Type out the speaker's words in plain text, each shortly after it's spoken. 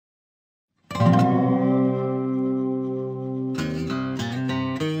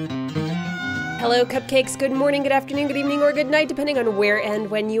Hello, cupcakes. Good morning, good afternoon, good evening, or good night, depending on where and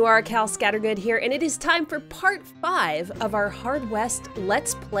when you are. Cal Scattergood here, and it is time for part 5 of our Hard West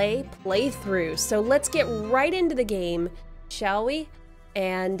Let's Play playthrough. So let's get right into the game, shall we?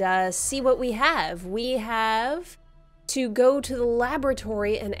 And see what we have. We have to go to the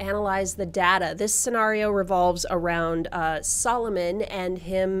laboratory and analyze the data. This scenario revolves around Solomon and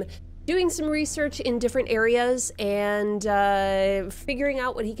him doing some research in different areas and figuring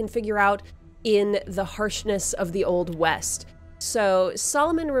out what he can figure out in the harshness of the Old West. So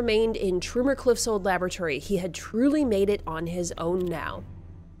Solomon remained in Trumercliff's old laboratory. He had truly made it on his own now.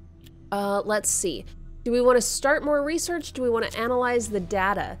 Let's see. Do we want to start more research? Do we want to analyze the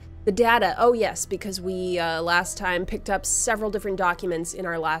data? The data, oh yes, because we last time picked up several different documents in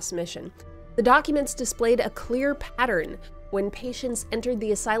our last mission. The documents displayed a clear pattern. When patients entered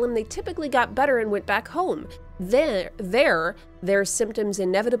the asylum, they typically got better and went back home. Their symptoms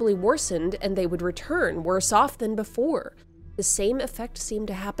inevitably worsened and they would return worse off than before. The same effect seemed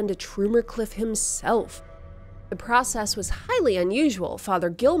to happen to Trumercliff himself. The process was highly unusual. Father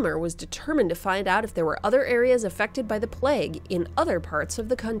Gilmer was determined to find out if there were other areas affected by the plague in other parts of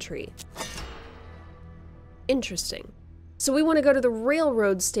the country. Interesting. So we want to go to the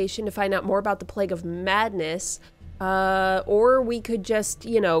railroad station to find out more about the plague of madness. Or we could just,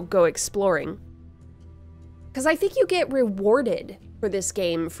 you know, go exploring. Because I think you get rewarded for this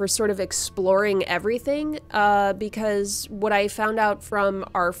game for sort of exploring everything, because what I found out from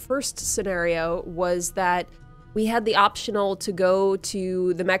our first scenario was that we had the optional to go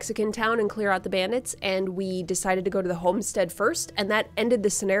to the Mexican town and clear out the bandits, and we decided to go to the homestead first, and that ended the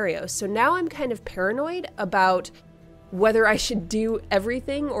scenario. So now I'm kind of paranoid about whether I should do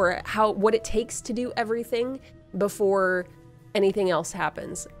everything or what it takes to do everything before anything else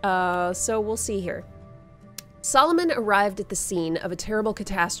happens. So we'll see here. Solomon arrived at the scene of a terrible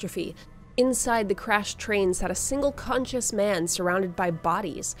catastrophe. Inside the crashed train sat a single conscious man surrounded by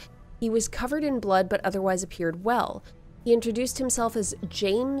bodies. He was covered in blood but otherwise appeared well. He introduced himself as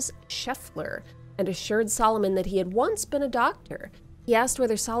James Scheffler and assured Solomon that he had once been a doctor. He asked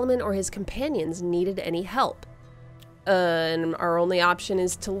whether Solomon or his companions needed any help. And our only option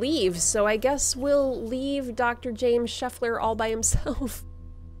is to leave, so I guess we'll leave Dr. James Scheffler all by himself.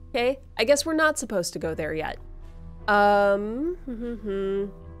 Okay, I guess we're not supposed to go there yet.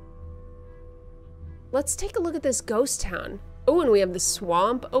 Let's take a look at this ghost town. Oh, and we have the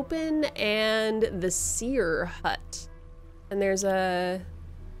swamp open and the seer hut. And there's the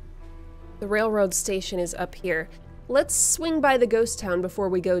railroad station is up here. Let's swing by the ghost town before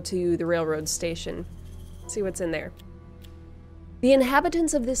we go to the railroad station. See what's in there. The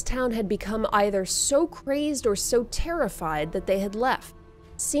inhabitants of this town had become either so crazed or so terrified that they had left,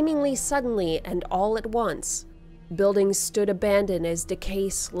 seemingly suddenly and all at once. Buildings stood abandoned as decay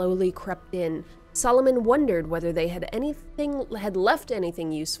slowly crept in. Solomon wondered whether they had left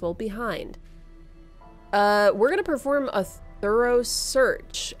anything useful behind. We're gonna perform a thorough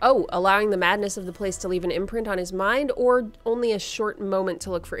search. Oh, allowing the madness of the place to leave an imprint on his mind, or only a short moment to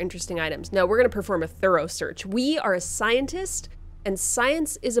look for interesting items? No, we're gonna perform a thorough search. We are a scientist, and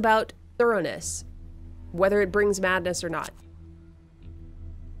science is about thoroughness, whether it brings madness or not.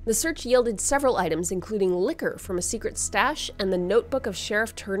 The search yielded several items, including liquor from a secret stash and the notebook of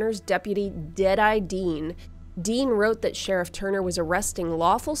Sheriff Turner's deputy, Deadeye Dean. Dean wrote that Sheriff Turner was arresting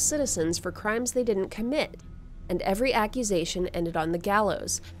lawful citizens for crimes they didn't commit, and every accusation ended on the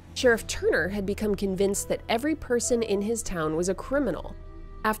gallows. Sheriff Turner had become convinced that every person in his town was a criminal.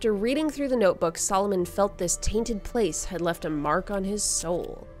 After reading through the notebook, Solomon felt this tainted place had left a mark on his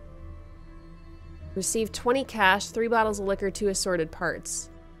soul. Received 20 cash, 3 bottles of liquor, 2 assorted parts.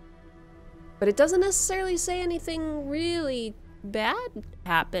 But it doesn't necessarily say anything really bad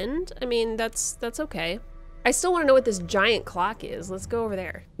happened. I mean, that's okay. I still want to know what this giant clock is. Let's go over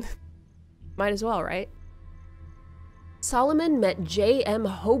there. Might as well, right? Solomon met J.M.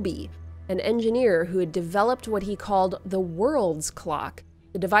 Hobie, an engineer who had developed what he called the world's clock.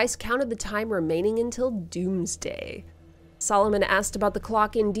 The device counted the time remaining until doomsday. Solomon asked about the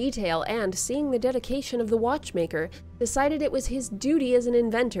clock in detail and, seeing the dedication of the watchmaker, decided it was his duty as an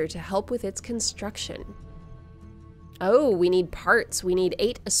inventor to help with its construction. Oh, we need parts. We need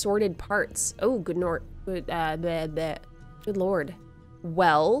 8 assorted parts. Oh, good lord.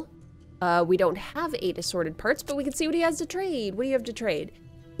 Well, we don't have 8 assorted parts, but we can see what he has to trade. What do you have to trade?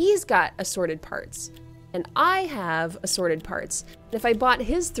 He's got assorted parts. And I have assorted parts. And if I bought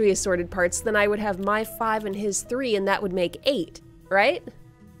his 3 assorted parts, then I would have my 5 and his 3, and that would make 8, right?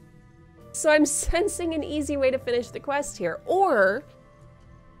 So I'm sensing an easy way to finish the quest here. Or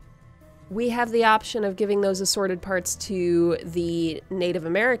we have the option of giving those assorted parts to the Native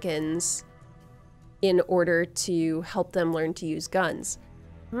Americans in order to help them learn to use guns.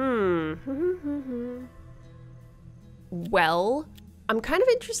 Well, I'm kind of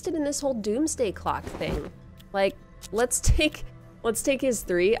interested in this whole doomsday clock thing. Like, let's take his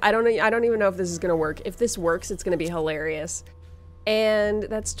 3. I don't even know if this is gonna work. If this works, it's gonna be hilarious. And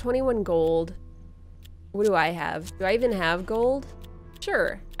that's 21 gold. What do I have? Do I even have gold?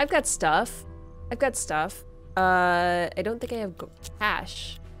 Sure, I've got stuff. I don't think I have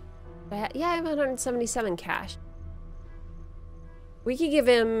cash. Yeah, I have 177 cash. We could give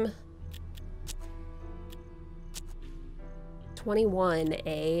him 21,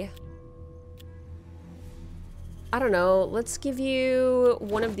 I don't know, let's give you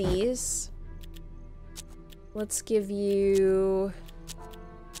one of these. Let's give you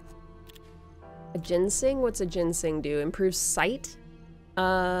a ginseng. What's a ginseng do? Improves sight? These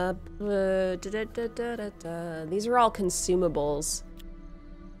are all consumables.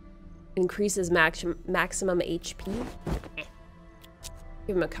 Increases maximum HP.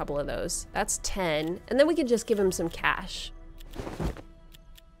 Give him a couple of those. That's 10. And then we could just give him some cash.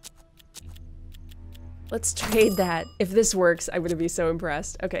 Let's trade that. If this works, I'm gonna be so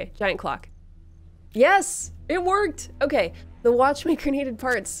impressed. Okay, giant clock. Yes, it worked. Okay, the watchmaker needed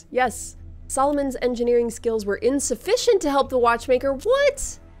parts. Yes, Solomon's engineering skills were insufficient to help the watchmaker.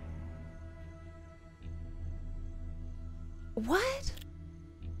 What? What?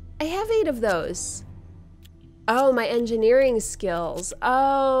 I have 8 of those. Oh, my engineering skills.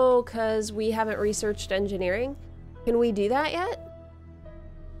 Oh, because we haven't researched engineering? Can we do that yet?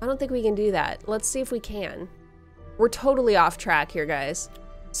 I don't think we can do that. Let's see if we can. We're totally off track here, guys.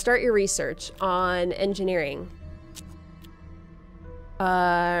 Start your research on engineering.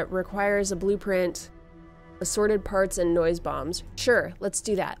 Requires a blueprint, assorted parts, and noise bombs. Sure, let's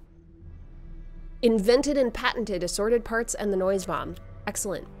do that. Invented and patented assorted parts and the noise bomb.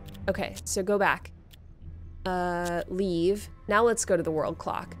 Excellent. Okay, so go back. Leave. Now let's go to the world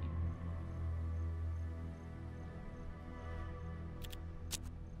clock.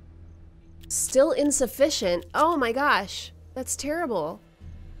 Still insufficient? Oh my gosh, that's terrible.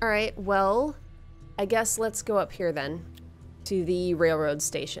 All right, well, I guess let's go up here then to the railroad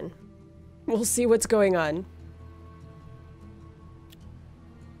station. We'll see what's going on.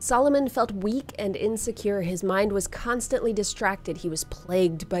 Solomon felt weak and insecure. His mind was constantly distracted. He was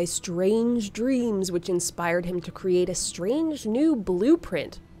plagued by strange dreams, which inspired him to create a strange new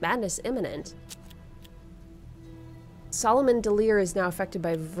blueprint. Madness imminent. Solomon Delir is now affected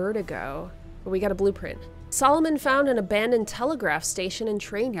by vertigo. But we got a blueprint. Solomon found an abandoned telegraph station and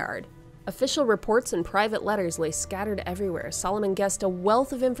train yard. Official reports and private letters lay scattered everywhere. Solomon guessed a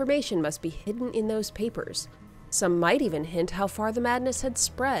wealth of information must be hidden in those papers. Some might even hint how far the madness had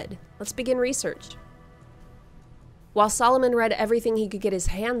spread. Let's begin research. While Solomon read everything he could get his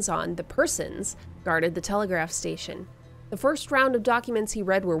hands on, the persons guarded the telegraph station. The first round of documents he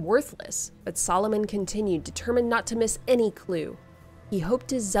read were worthless, but Solomon continued, determined not to miss any clue. He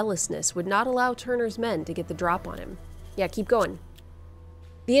hoped his zealousness would not allow Turner's men to get the drop on him. Yeah, keep going.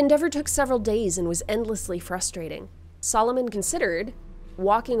 The endeavor took several days and was endlessly frustrating. Solomon considered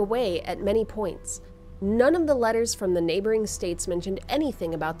walking away at many points. None of the letters from the neighboring states mentioned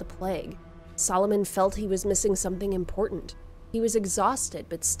anything about the plague. Solomon felt he was missing something important. He was exhausted,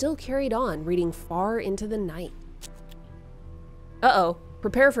 but still carried on, reading far into the night. Uh-oh,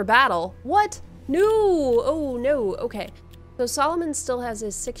 prepare for battle. What? No, oh no, okay. So Solomon still has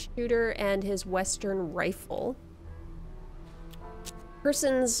his 6-shooter and his Western rifle.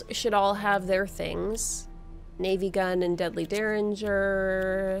 Persons should all have their things. Navy gun and deadly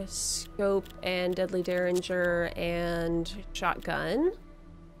derringer, scope and deadly derringer, and shotgun.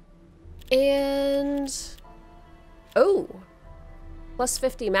 And, oh, plus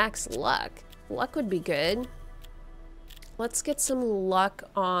 50 max luck. Luck would be good. Let's get some luck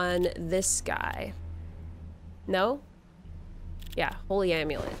on this guy. No? Yeah, holy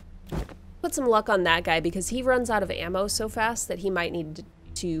amulet. Put some luck on that guy because he runs out of ammo so fast that he might need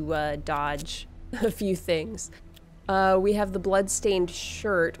to dodge a few things. We have the bloodstained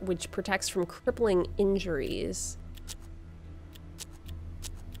shirt, which protects from crippling injuries.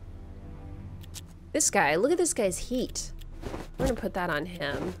 This guy, look at this guy's heat. We're gonna put that on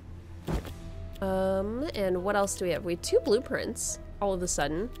him. And what else do we have? We have 2 blueprints, all of a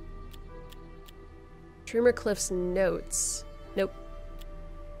sudden. Trimmer Cliff's notes. Nope.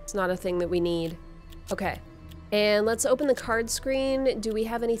 It's not a thing that we need. Okay. And let's open the card screen. Do we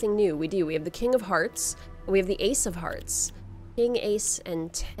have anything new? We do. We have the King of Hearts. And we have the Ace of Hearts. King, Ace,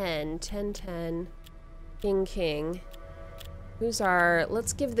 and 10. 10, 10. King, King. Who's our...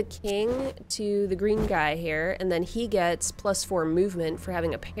 Let's give the King to the green guy here. And then he gets +4 movement for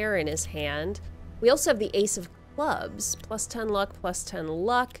having a pair in his hand. We also have the Ace of Clubs. Plus 10 luck, plus 10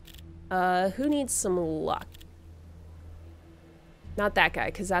 luck. Who needs some luck? Not that guy,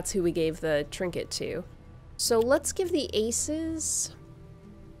 because that's who we gave the trinket to. So let's give the aces...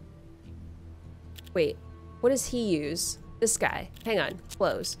 Wait, what does he use? This guy. Hang on,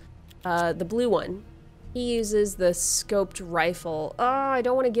 close. The blue one. He uses the scoped rifle. Oh, I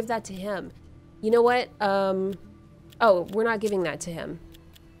don't want to give that to him. You know what? Oh, we're not giving that to him.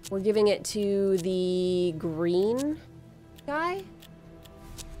 We're giving it to the green guy?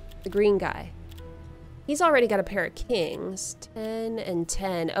 The green guy. He's already got a pair of kings. 10 and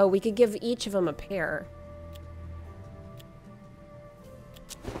 10. Oh, we could give each of them a pair.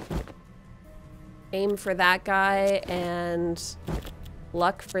 Aim for that guy and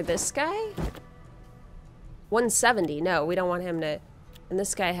luck for this guy? 170. No, we don't want him to... And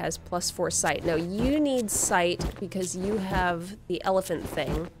this guy has +4 sight. No, you need sight because you have the elephant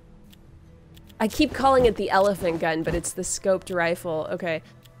thing. I keep calling it the elephant gun, but it's the scoped rifle. Okay,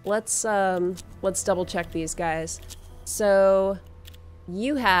 let's double check these guys. So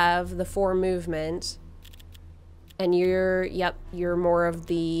you have the 4 movement, and you're more of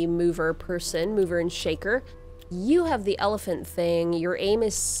the mover person, mover and shaker. You have the elephant thing. Your aim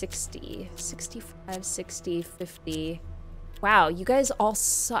is 60, 65, 60, 50. Wow, you guys all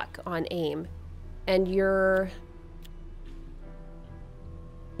suck on aim. And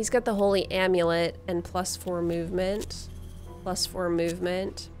he's got the holy amulet and +4 movement, +4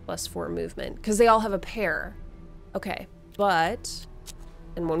 movement, +4 movement. Because they all have a pair. Okay, but,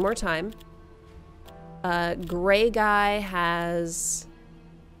 and one more time. Gray guy has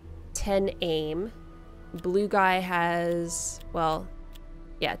 10 aim. Blue guy has, well,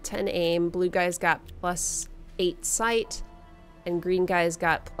 yeah, 10 aim. Blue guy's got +8 sight. And green guy's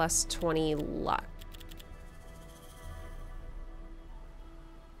got +20 luck.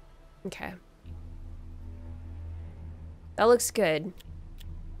 Okay. That looks good.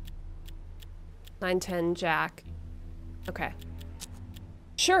 9, 10, jack. Okay.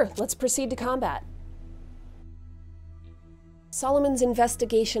 Sure, let's proceed to combat. Solomon's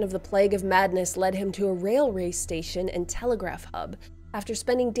investigation of the plague of madness led him to a railway station and telegraph hub. After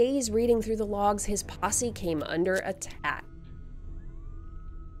spending days reading through the logs, his posse came under attack.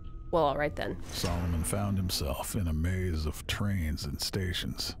 Well, all right then. Solomon found himself in a maze of trains and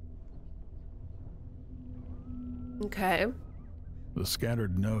stations. Okay. The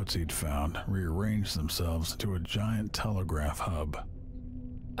scattered notes he'd found rearranged themselves into a giant telegraph hub.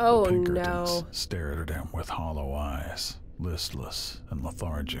 Oh, the Pinkertons no. stared at him with hollow eyes, listless and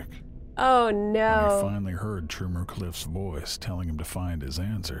lethargic. Oh, no. When he finally heard Trimmer Cliff's voice telling him to find his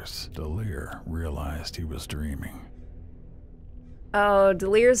answers, Delir realized he was dreaming. Oh,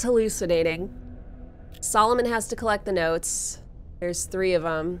 Delir's hallucinating. Solomon has to collect the notes. There's 3 of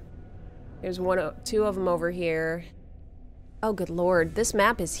them. There's 2 of them over here. Oh, good lord. This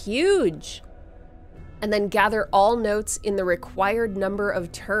map is huge. And then gather all notes in the required number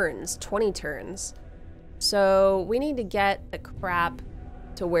of turns, 20 turns. So we need to get the crap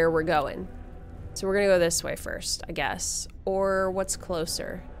to where we're going. So we're gonna go this way first, I guess. Or what's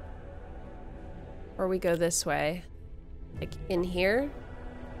closer? Or we go this way. Like in here?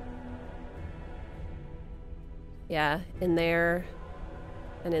 Yeah, in there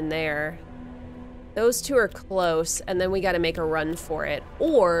and in there. Those 2 are close, and then we gotta make a run for it.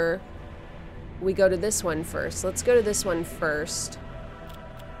 Or we go to this one first. Let's go to this one first.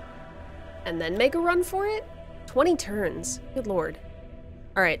 And then make a run for it? 20 turns. Good lord.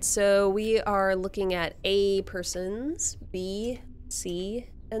 All right, so we are looking at A persons, B, C,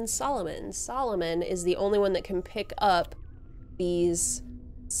 and Solomon. Solomon is the only one that can pick up these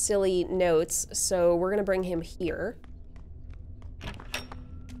silly notes, so we're gonna bring him here.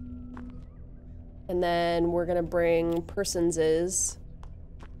 And then we're gonna bring persons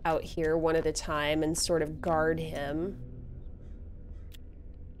out here one at a time and sort of guard him.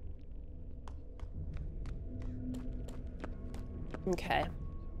 Okay.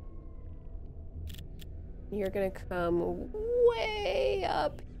 You're gonna come way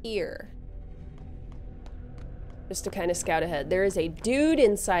up here. Just to kind of scout ahead. There is a dude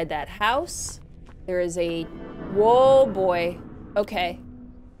inside that house. There is a... Whoa, boy. Okay.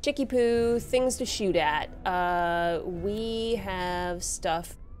 Chicky poo, things to shoot at. We have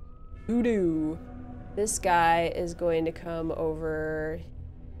stuff to do. This guy is going to come over...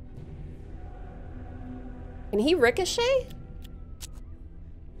 Can he ricochet?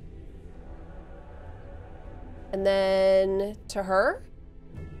 And then to her?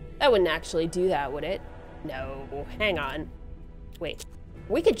 That wouldn't actually do that, would it? No, hang on. Wait,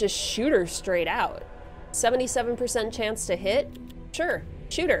 we could just shoot her straight out. 77% chance to hit? Sure,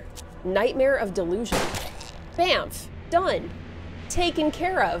 shoot her. Nightmare of delusion. Bamf. Done. Taken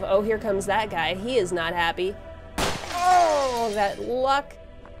care of. Oh, here comes that guy. He is not happy. Oh, that luck.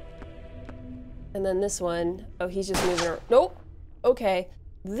 And then this one. Oh, he's just moving around. Nope. Okay.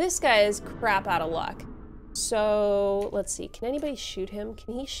 This guy is crap out of luck. So, let's see. Can anybody shoot him?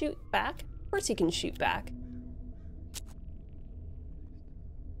 Can he shoot back? Of course he can shoot back.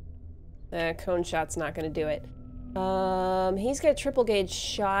 Cone shot's not gonna do it. He's got a triple gauge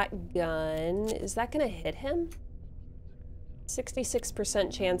shotgun. Is that gonna hit him?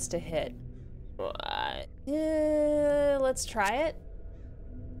 66% chance to hit. Let's try it.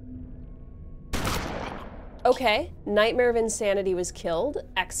 Okay, Nightmare of Insanity was killed.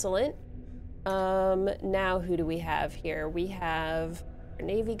 Excellent. Now who do we have here? We have our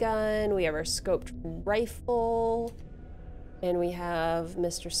Navy gun, we have our scoped rifle, and we have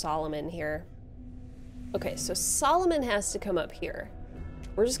Mr. Solomon here. Okay, so Solomon has to come up here.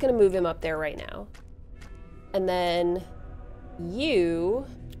 We're just gonna move him up there right now. And then you,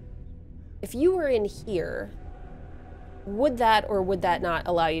 if you were in here, would that or would that not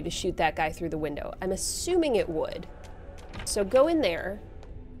allow you to shoot that guy through the window? I'm assuming it would. So go in there.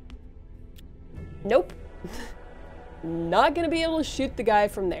 Nope. Not gonna be able to shoot the guy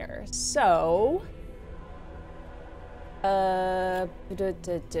from there. So, can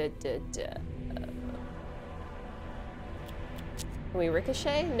we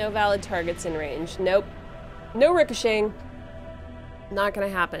ricochet? No valid targets in range. Nope. No ricocheting. Not gonna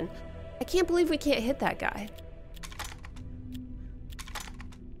happen. I can't believe we can't hit that guy.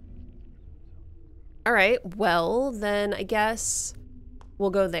 All right, well, then I guess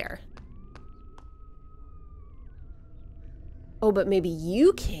we'll go there. Oh, but maybe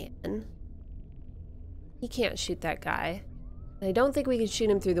you can. He can't shoot that guy. And I don't think we can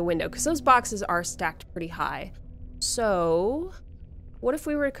shoot him through the window because those boxes are stacked pretty high. So, what if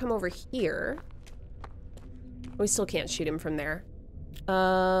we were to come over here? We still can't shoot him from there.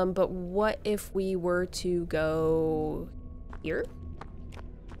 But what if we were to go here?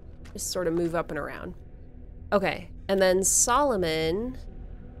 Just sort of move up and around. Okay, and then Solomon.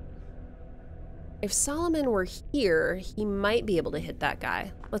 If Solomon were here, he might be able to hit that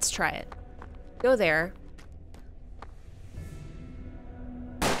guy. Let's try it. Go there.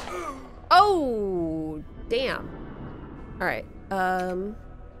 Oh, damn. All right.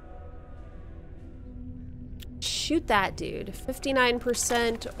 Shoot that dude.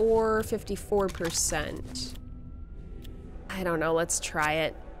 59% or 54%. I don't know. Let's try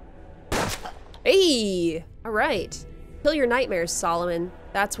it. Hey! All right. Kill your nightmares, Solomon.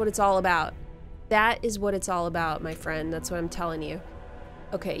 That's what it's all about. That is what it's all about, my friend. That's what I'm telling you.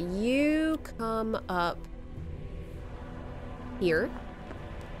 Okay, you come up here.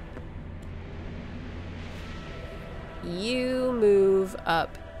 You move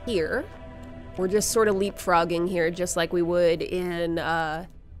up here. We're just sort of leapfrogging here, just like we would in,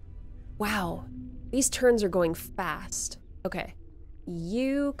 wow. These turns are going fast. Okay.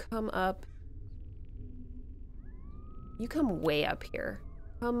 You come up. You come way up here.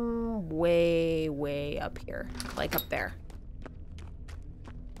 Come way, way up here. Like up there.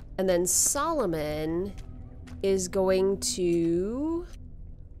 And then Solomon is going to...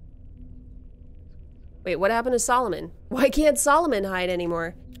 Wait, what happened to Solomon? Why can't Solomon hide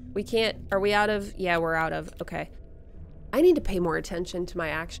anymore? We can't... Are we out of... Yeah, we're out of... Okay. I need to pay more attention to my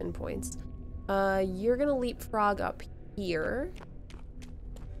action points. You're gonna leapfrog up here.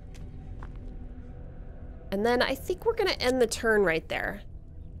 And then I think we're gonna end the turn right there.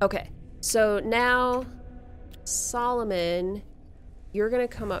 Okay. So now, Solomon, you're gonna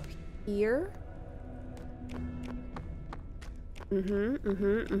come up here.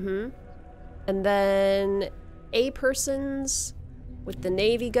 And then A-Persons with the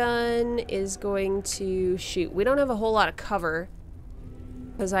Navy gun is going to shoot. We don't have a whole lot of cover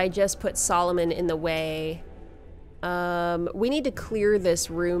because I just put Solomon in the way. We need to clear this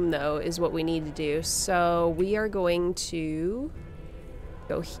room though, is what we need to do. So we are going to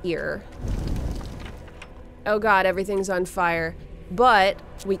go here. Oh God, everything's on fire. But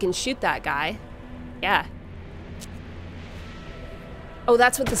we can shoot that guy. Yeah. Oh,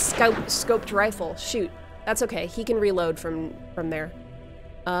 that's with the scoped rifle. Shoot. That's okay. He can reload from there.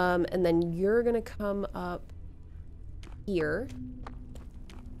 And then you're gonna come up here.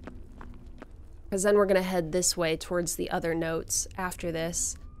 Because then we're gonna head this way towards the other notes after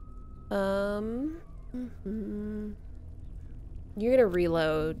this. You're gonna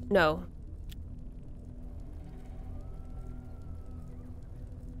reload. No.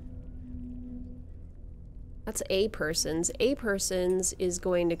 That's A-Persons. A-Persons is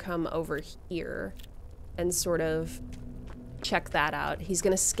going to come over here and sort of check that out. He's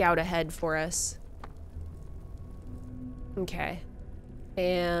gonna scout ahead for us. Okay.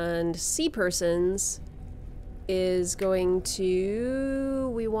 And C persons is going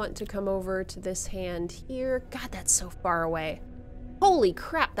to... We want to come over to this hand here. God, that's so far away. Holy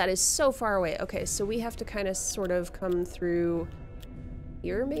crap, that is so far away. Okay, so we have to kind of sort of come through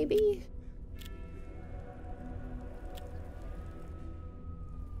here, maybe?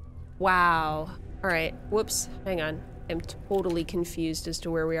 Wow. All right, whoops, hang on. I'm totally confused as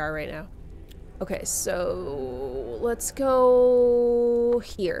to where we are right now. Okay, so let's go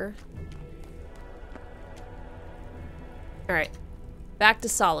here. All right, back to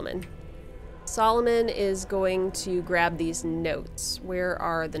Solomon. Solomon is going to grab these notes. Where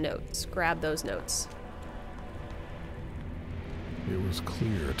are the notes? Grab those notes. It was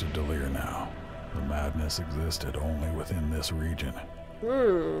clear to Delir now. The madness existed only within this region.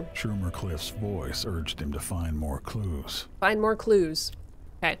 Schumer Cliff's voice urged him to find more clues. Find more clues.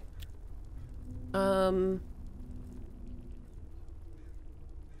 Okay.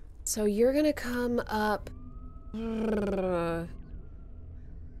 So you're gonna come up.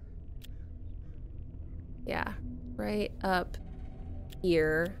 Yeah, right up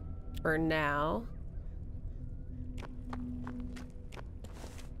here for now.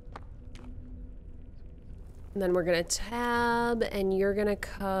 And then we're gonna tab, and you're gonna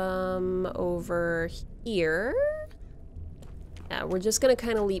come over here. Yeah, we're just gonna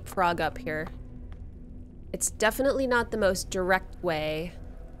kind of leapfrog up here. It's definitely not the most direct way.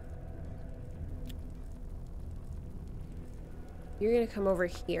 You're gonna come over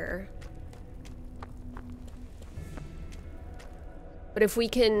here. But if we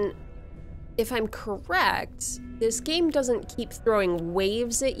can, if I'm correct, this game doesn't keep throwing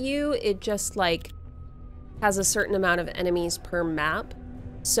waves at you, it just like has a certain amount of enemies per map.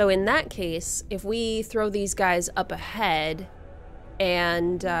 So in that case, if we throw these guys up ahead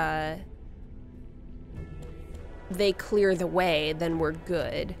and they clear the way, then we're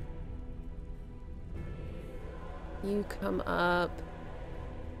good. You come up.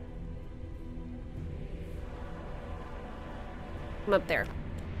 Come up there.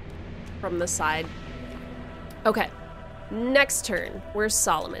 From the side. Okay. Next turn. Where's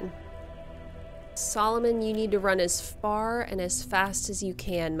Solomon? Solomon, you need to run as far and as fast as you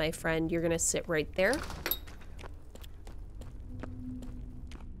can, my friend. You're gonna sit right there.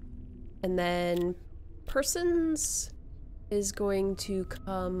 And then Persons is going to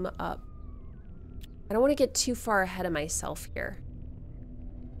come up. I don't want to get too far ahead of myself here.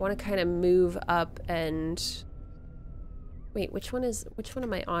 I want to kind of move up and... Wait, which one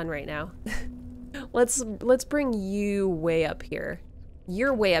am I on right now? Let's bring you way up here.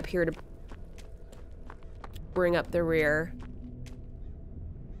 You're way up here to bring up the rear.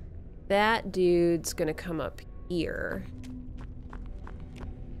 That dude's gonna come up here.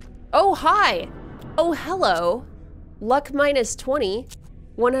 Oh, hi! Oh, hello! Luck minus 20.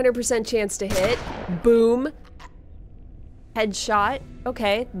 100% chance to hit. Boom. Headshot.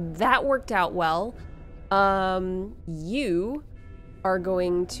 Okay, that worked out well. You are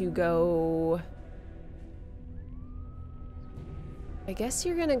going to go... I guess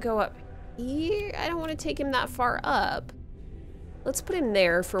you're gonna go up here. I don't want to take him that far up. Let's put him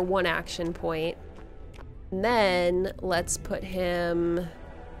there for one action point. And then let's put him...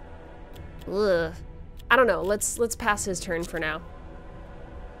 Ugh. I don't know. Let's pass his turn for now.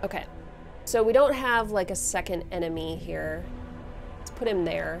 Okay. So we don't have like a second enemy here. Let's put him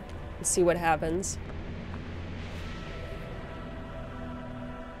there and see what happens.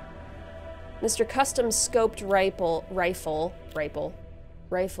 Mr. Custom Scoped Rifle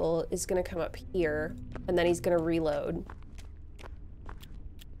is gonna come up here, and then he's gonna reload.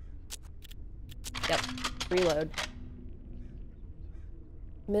 Yep, reload.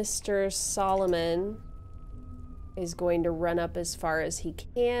 Mr. Solomon is going to run up as far as he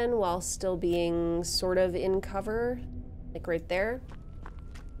can while still being sort of in cover, like right there.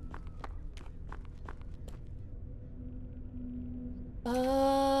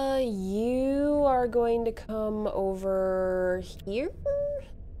 You are going to come over here?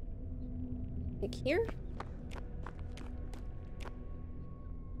 Like here?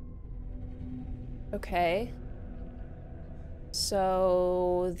 Okay.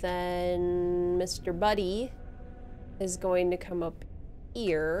 So then Mr. Buddy is going to come up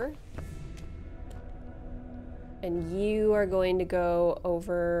here. And you are going to go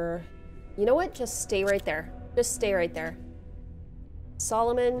over... You know what? Just stay right there. Just stay right there.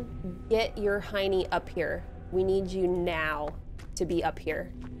 Solomon, get your hiney up here. We need you now to be up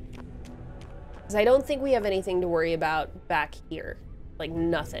here. Because I don't think we have anything to worry about back here. Like,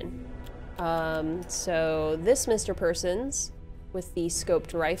 nothing. So this Mr. Persons with the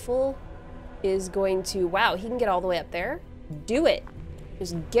scoped rifle is going to, wow, he can get all the way up there. Do it.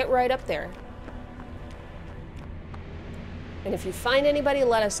 Just get right up there. And if you find anybody,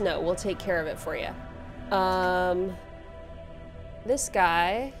 let us know. We'll take care of it for you. This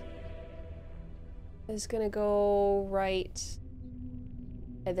guy is gonna go right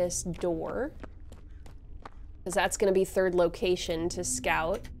at this door, because that's gonna be third location to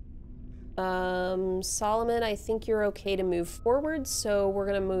scout. Solomon, I think you're okay to move forward, so we're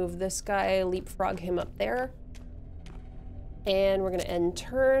gonna move this guy, leapfrog him up there. And we're gonna end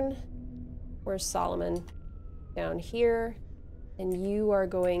turn. Where's Solomon? Down here. And you are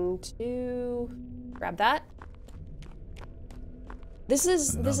going to grab that. This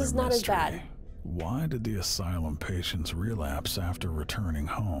is not as bad. Why did the asylum patients relapse after returning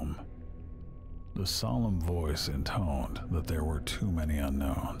home? The solemn voice intoned that there were too many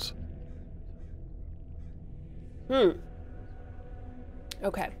unknowns.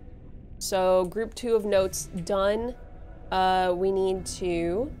 Okay. So group 2 of notes done. We need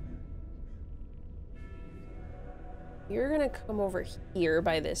to... You're gonna come over here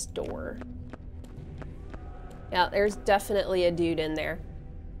by this door. Yeah, there's definitely a dude in there.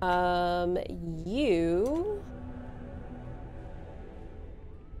 You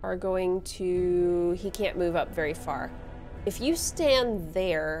are going to... He can't move up very far. If you stand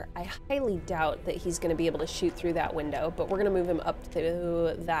there, I highly doubt that he's gonna be able to shoot through that window, but we're gonna move him up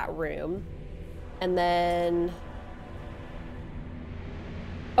to that room. And then...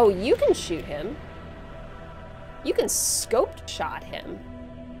 Oh, you can shoot him. You can scoped shot him.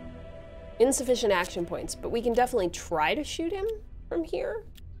 Insufficient action points, but we can definitely try to shoot him from here.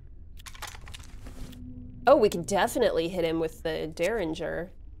 Oh, we can definitely hit him with the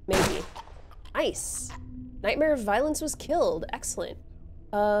Derringer. Maybe. Nice. Nightmare of Violence was killed. Excellent.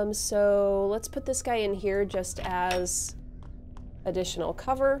 So let's put this guy in here just as additional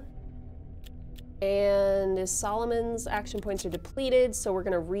cover. And Solomon's action points are depleted, so we're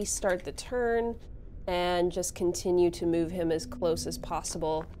gonna restart the turn and just continue to move him as close as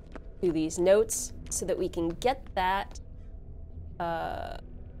possible to these notes so that we can get that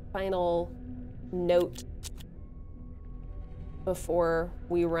final note before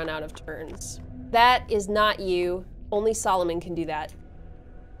we run out of turns. That is not you. Only Solomon can do that.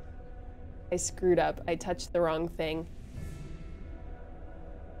 I screwed up. I touched the wrong thing.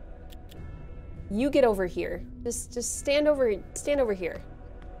 You get over here. Just stand over here.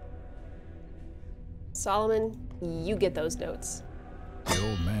 Solomon, you get those notes. The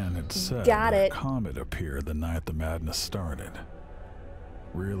old man had said Got that it. a comet appeared the night the madness started.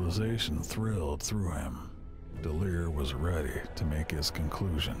 Realization thrilled through him. Delir was ready to make his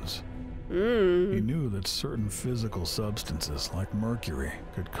conclusions. He knew that certain physical substances like mercury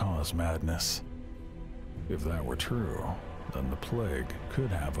could cause madness. If that were true, then the plague could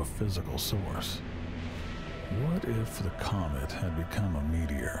have a physical source. What if the comet had become a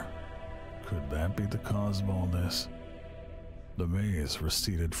meteor? Could that be the cause of all this? The maze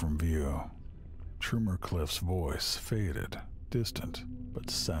receded from view. Trumercliff's voice faded, distant, but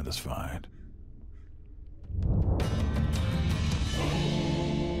satisfied.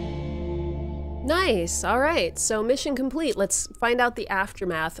 Nice. All right. So mission complete. Let's find out the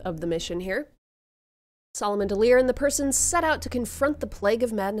aftermath of the mission here. Solomon Delir and the persons set out to confront the plague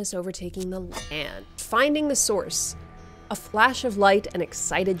of madness overtaking the land. Finding the source. A flash of light and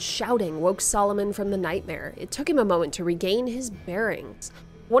excited shouting woke Solomon from the nightmare. It took him a moment to regain his bearings.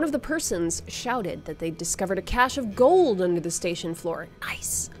 One of the persons shouted that they'd discovered a cache of gold under the station floor.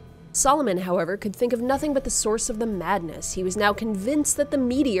 Nice. Solomon, however, could think of nothing but the source of the madness. He was now convinced that the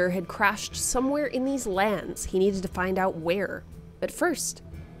meteor had crashed somewhere in these lands. He needed to find out where. But first,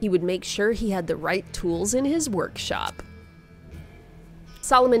 he would make sure he had the right tools in his workshop.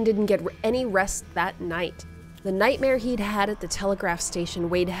 Solomon didn't get any rest that night. The nightmare he'd had at the telegraph station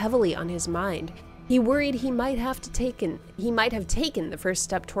weighed heavily on his mind. He worried he might have taken the first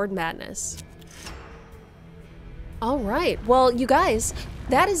step toward madness. All right, well, you guys,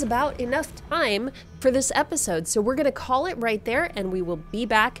 that is about enough time for this episode. So we're gonna call it right there, and we will be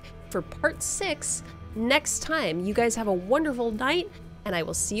back for part 6 next time. You guys have a wonderful night, and I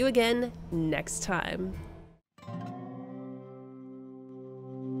will see you again next time.